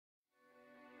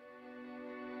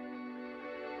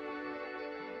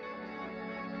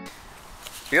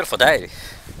Beautiful day,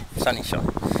 sunny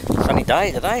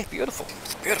day today, beautiful,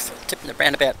 it's beautiful, tipping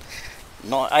around about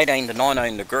 18 to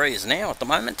 19 degrees now at the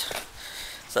moment,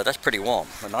 so that's pretty warm,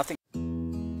 and I think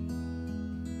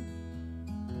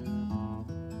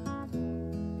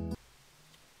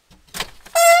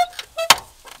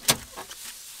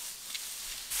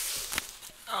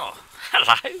oh,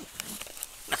 hello.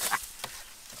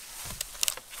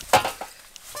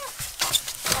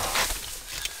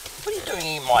 What are you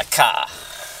doing in my car?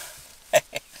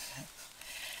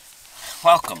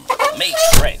 Welcome, me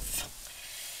Trev,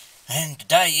 and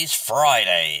today is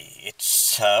Friday.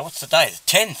 It's what's the day? The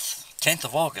 10th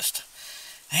of August,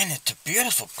 and it's a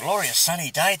beautiful, glorious, sunny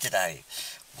day today.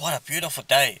 What a beautiful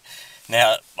day!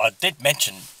 Now, I did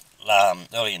mention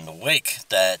early in the week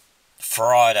that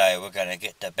Friday we're going to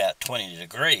get to about 20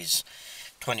 degrees,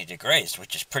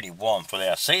 which is pretty warm for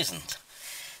our season.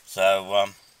 So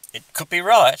it could be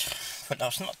right, but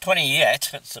it's not 20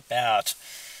 yet. It's about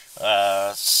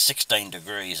 16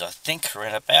 degrees, I think,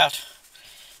 around about.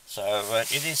 So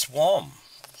it is warm.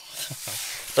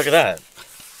 Look at that.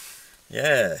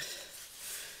 Yeah.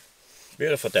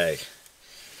 Beautiful day.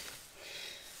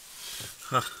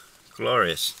 Huh.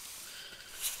 Glorious.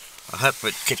 I hope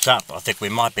it keeps up. I think we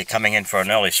might be coming in for an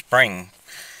early spring.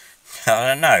 I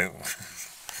don't know.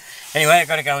 Anyway, I've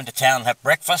got to go into town and have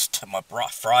breakfast, my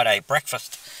Friday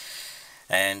breakfast.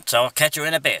 And so I'll catch you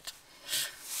in a bit.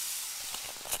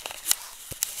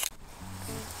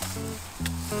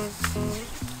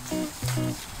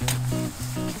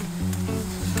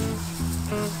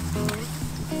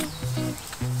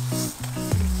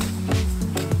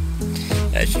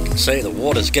 As you can see, the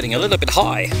water's getting a little bit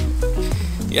high.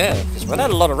 Yeah, because we've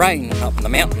had a lot of rain up in the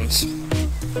mountains,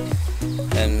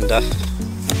 and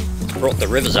brought the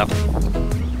rivers up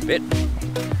a bit.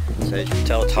 So as you can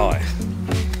tell, it's high.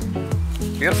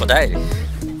 Beautiful day,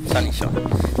 sunny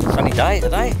day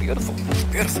today. Beautiful, it's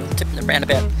beautiful. Tipping around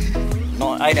about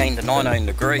 18 to 19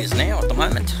 degrees now at the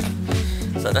moment.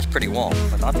 So that's pretty warm,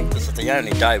 and I think this is the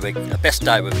only day, the best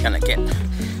day we're going to get,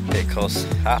 because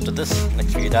after this,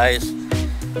 next few days,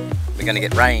 we're going to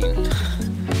get rain,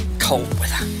 cold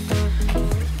weather.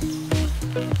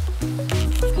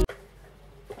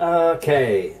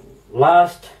 Okay,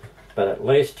 last but at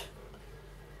least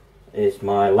is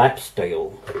my lap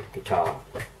steel guitar.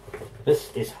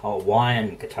 This is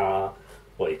Hawaiian guitar,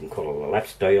 or you can call it a lap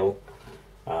steel,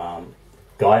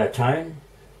 Gaia tone.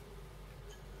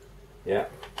 Yeah,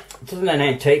 this isn't an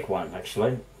antique one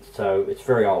actually, so it's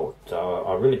very old. So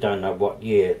I really don't know what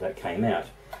year that came out.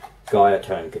 Gaia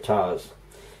tone guitars,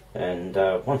 and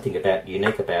one thing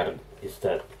unique about it is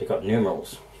that they've got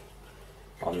numerals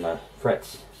on the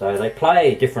frets, so they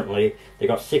play differently. They've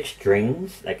got 6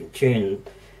 strings. They can tune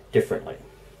differently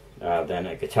than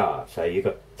a guitar. So you've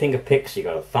got finger picks, you've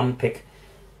got a thumb pick,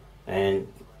 and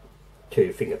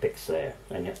 2 finger picks there,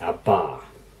 and a bar.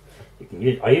 You can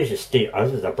use. I use a steel.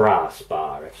 This is a brass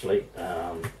bar actually,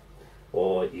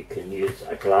 or you can use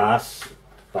a glass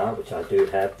bar, which I do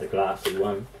have, the glassy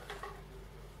one.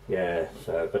 Yeah,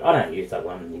 so, but I don't use that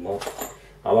one anymore.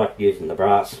 I like using the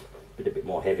brass, a bit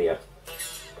more heavier.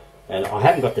 And I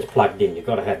haven't got this plugged in. You've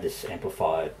got to have this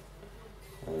amplified.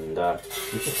 And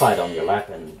you just play it on your lap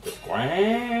and just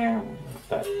wham,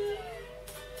 that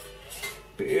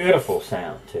beautiful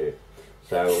sound too.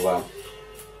 So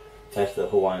that's the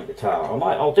Hawaiian guitar.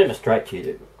 I'll demonstrate to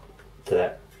you to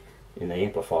that in the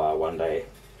amplifier one day.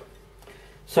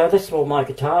 So that's all my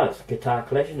guitars, guitar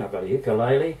collection. I've got a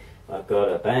ukulele. I've got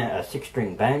a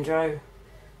 6-string banjo,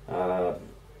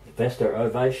 Vesta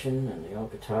Ovation, and the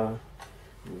old guitar.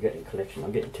 I'm getting collection.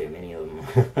 I'm getting too many of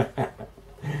them.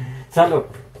 So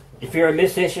look, if you're a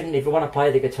musician, if you want to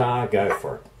play the guitar, go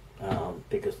for it,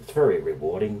 because it's very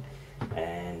rewarding,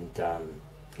 and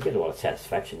you get a lot of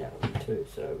satisfaction out of it too.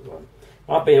 So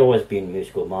I've always been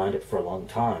musical minded for a long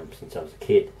time, since I was a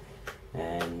kid,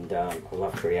 and I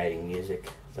love creating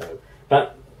music. So,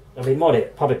 but there'll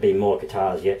probably be more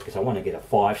guitars yet, because I want to get a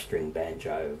 5-string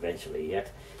banjo eventually yet.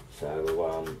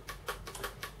 So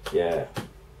yeah.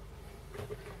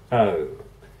 So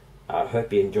I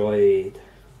hope you enjoyed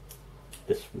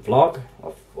this vlog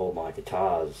of all my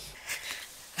guitars.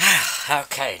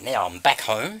 Okay, now I'm back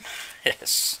home.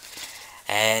 Yes,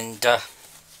 and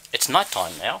it's night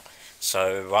time now,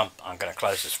 so I'm going to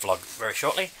close this vlog very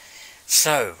shortly.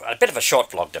 So a bit of a short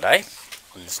vlog today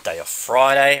on this day of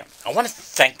Friday. I want to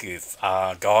thank you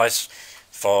guys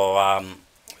for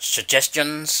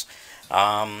suggestions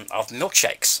of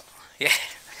milkshakes. Yeah,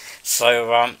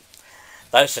 so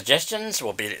those suggestions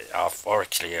will be, I've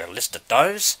actually listed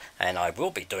those, and I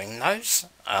will be doing those.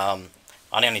 I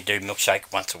only do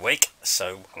milkshake once a week,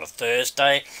 so on a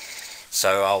Thursday.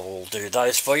 So I will do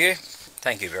those for you.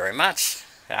 Thank you very much.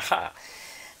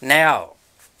 Now,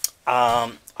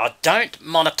 I don't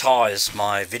monetize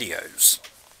my videos.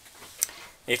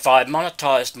 If I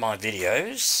monetized my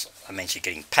videos, that means you're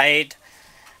getting paid.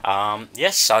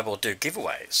 Yes, I will do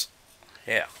giveaways.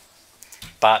 Yeah.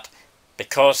 But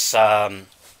because I've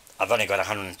only got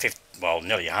 150, well,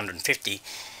 nearly 150,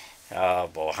 well,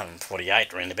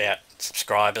 148 around about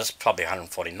subscribers, probably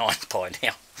 149 by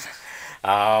now.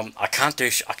 I can't do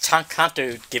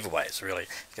giveaways really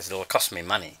because it'll cost me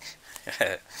money.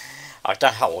 I've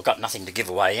got nothing to give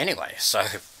away anyway. So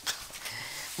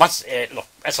once, look,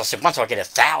 as I said, once I get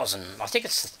 1,000, I think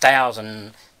it's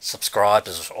 1,000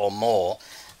 subscribers or more,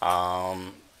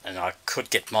 and I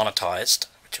could get monetized,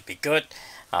 which would be good.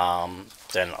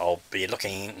 Then I'll be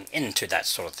looking into that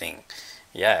sort of thing.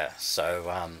 Yeah.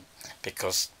 So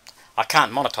because I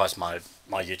can't monetize my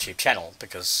YouTube channel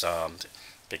because of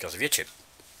YouTube.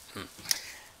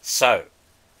 So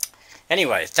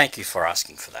anyway, thank you for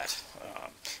asking for that.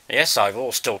 Yes, I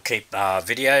will still keep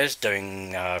videos,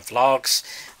 doing vlogs.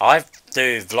 I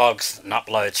do vlogs and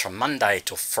uploads from Monday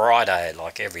to Friday,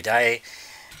 like every day,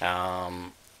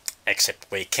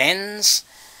 except weekends.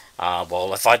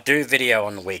 Well, if I do video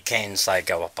on weekends, they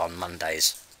go up on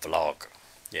Monday's vlog.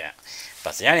 Yeah,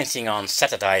 but the only thing on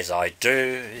Saturdays I do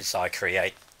is I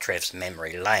create Trev's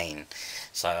Memory Lane.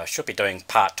 So I should be doing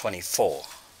part 24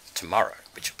 tomorrow,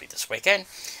 which will be this weekend.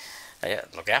 Yeah,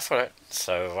 look out for it.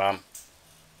 So,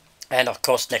 and of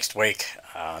course next week,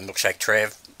 Milkshake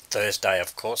Trev, Thursday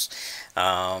of course.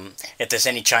 If there's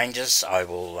any changes, I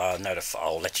will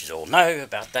I'll let you all know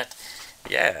about that.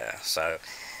 Yeah, so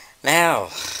now,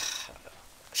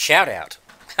 shout out.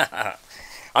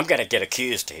 I'm going to get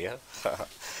accused here.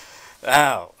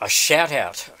 Now, a shout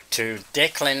out to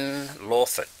Declan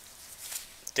Lawford.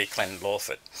 Declan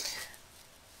Lawford.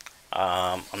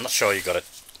 I'm not sure you got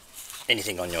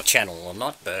anything on your channel or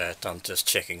not, but I'm just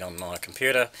checking on my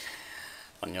computer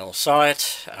on your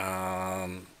site.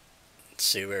 Let's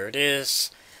see where it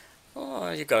is. Oh,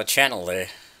 you've got a channel there.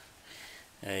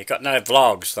 You've got no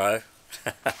vlogs though.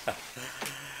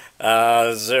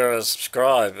 0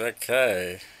 subscribe.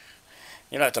 Okay,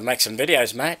 you'll have to make some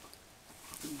videos, mate.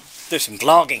 Do some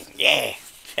vlogging. Yeah.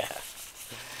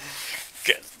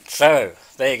 Good. So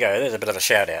there you go, there's a bit of a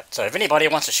shout out. So if anybody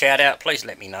wants a shout out, please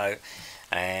let me know,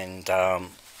 and I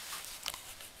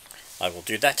will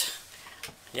do that.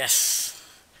 Yes.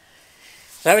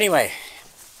 So anyway,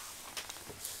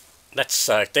 that's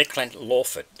Declan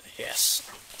Lawford. Yes,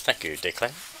 thank you,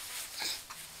 Declan,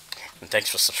 and thanks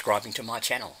for subscribing to my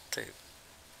channel too.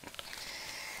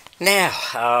 Now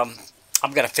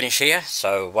I'm going to finish here.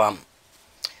 So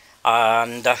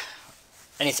and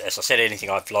as I said, anything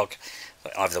I vlog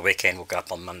over the weekend will go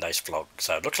up on Monday's vlog.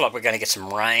 So it looks like we're going to get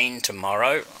some rain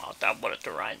tomorrow. I don't want it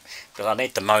to rain because I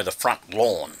need to mow the front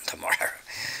lawn tomorrow.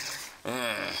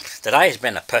 Today has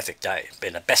been a perfect day. It's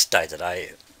been the best day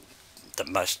today. The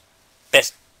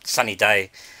best sunny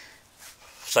day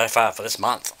so far for this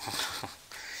month.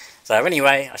 So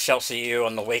anyway, I shall see you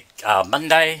on the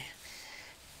Monday.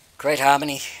 Great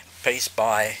harmony. Peace.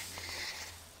 Bye.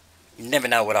 You never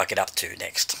know what I get up to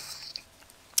next.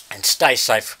 And stay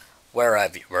safe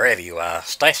wherever you are.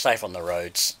 Stay safe on the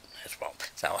roads as well.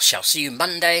 So I shall see you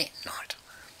Monday night.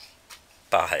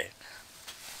 Bye.